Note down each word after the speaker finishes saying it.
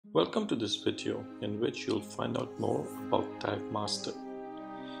Welcome to this video in which you'll find out more about Dive Master.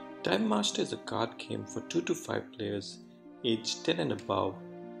 Dive Master is a card game for 2 to 5 players aged 10 and above,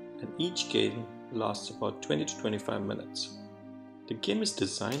 and each game lasts about 20 to 25 minutes. The game is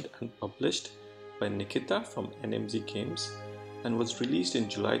designed and published by Nikita from NMZ Games and was released in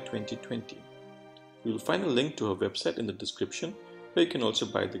July 2020. You will find a link to her website in the description where you can also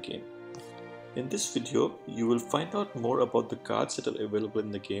buy the game. In this video, you will find out more about the cards that are available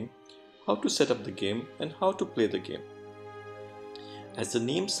in the game, how to set up the game, and how to play the game. As the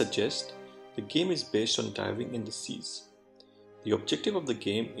name suggests, the game is based on diving in the seas. The objective of the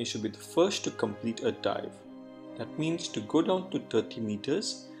game is to be the first to complete a dive. That means to go down to 30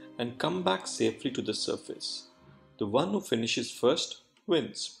 meters and come back safely to the surface. The one who finishes first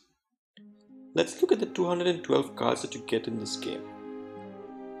wins. Let's look at the 212 cards that you get in this game.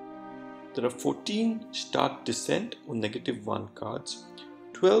 There are 14 start descent or -1 cards,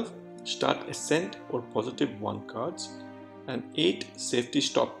 12 start ascent or +1 cards, and 8 safety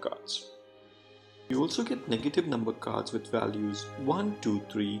stop cards. You also get negative number cards with values 1, 2,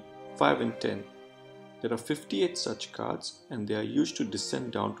 3, 5 and 10. There are 58 such cards and they are used to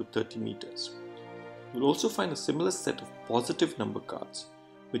descend down to 30 meters. You will also find a similar set of positive number cards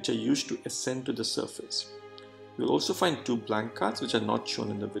which are used to ascend to the surface. You will also find 2 blank cards which are not shown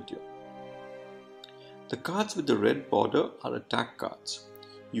in the video. The cards with the red border are attack cards.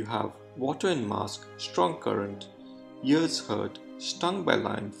 You have Water and Mask, Strong Current, Ears Hurt, Stung by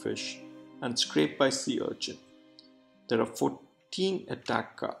Lionfish, and Scraped by Sea Urchin. There are 14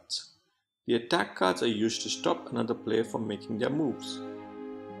 attack cards. The attack cards are used to stop another player from making their moves.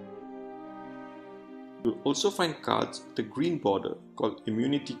 You'll also find cards with a green border called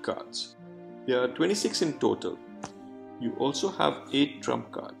Immunity cards. There are 26 in total. You also have 8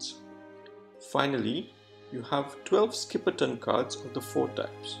 trump cards. Finally, you have 12 skipper turn cards of the 4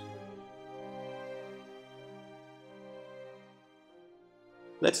 types.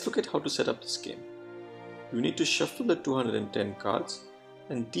 Let's look at how to set up this game. You need to shuffle the 210 cards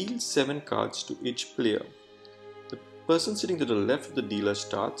and deal 7 cards to each player. The person sitting to the left of the dealer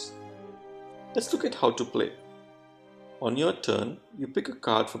starts. Let's look at how to play. On your turn, you pick a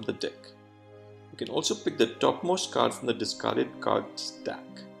card from the deck. You can also pick the topmost card from the discarded card stack.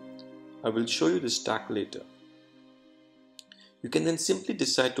 I will show you the stack later. You can then simply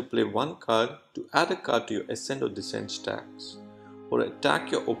decide to play one card to add a card to your ascent or descent stacks, or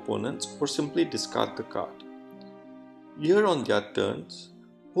attack your opponents, or simply discard the card. Here on their turns,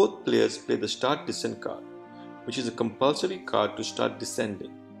 both players play the start descent card, which is a compulsory card to start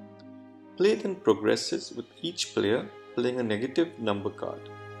descending. Play then progresses with each player playing a negative number card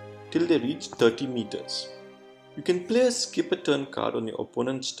till they reach 30 meters. You can play a skip a turn card on your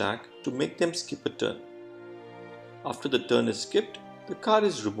opponent's stack to make them skip a turn. After the turn is skipped, the card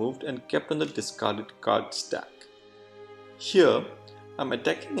is removed and kept on the discarded card stack. Here, I am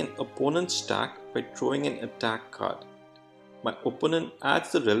attacking an opponent's stack by throwing an attack card. My opponent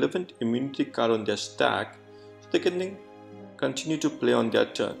adds the relevant immunity card on their stack so they can then continue to play on their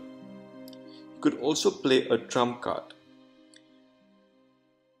turn. You could also play a trump card.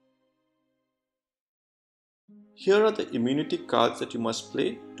 Here are the immunity cards that you must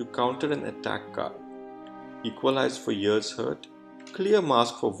play to counter an attack card. Equalize for Ears Hurt, Clear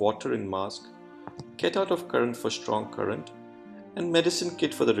Mask for Water and Mask, Get Out of Current for Strong Current, and Medicine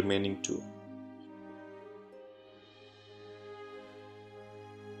Kit for the remaining 2.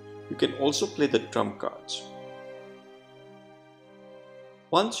 You can also play the trump cards.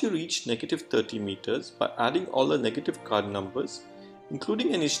 Once you reach -30 meters, by adding all the negative card numbers,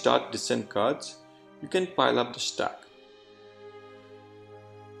 including any start descent cards, you can pile up the stack.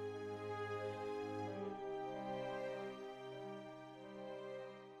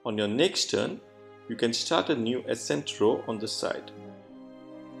 On your next turn, you can start a new ascent row on the side.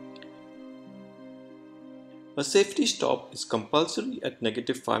 A safety stop is compulsory at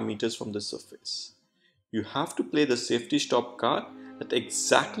 -5 meters from the surface. You have to play the safety stop card at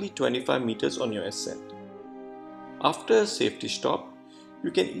exactly 25 meters on your ascent. After a safety stop, you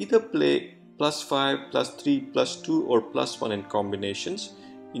can either play +5, +3, +2 or +1 in combinations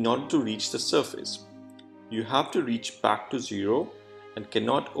in order to reach the surface. You have to reach back to 0 and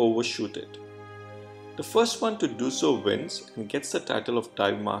cannot overshoot it. The first one to do so wins and gets the title of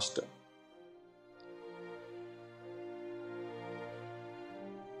Dive Master.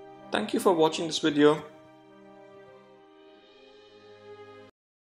 Thank you for watching this video.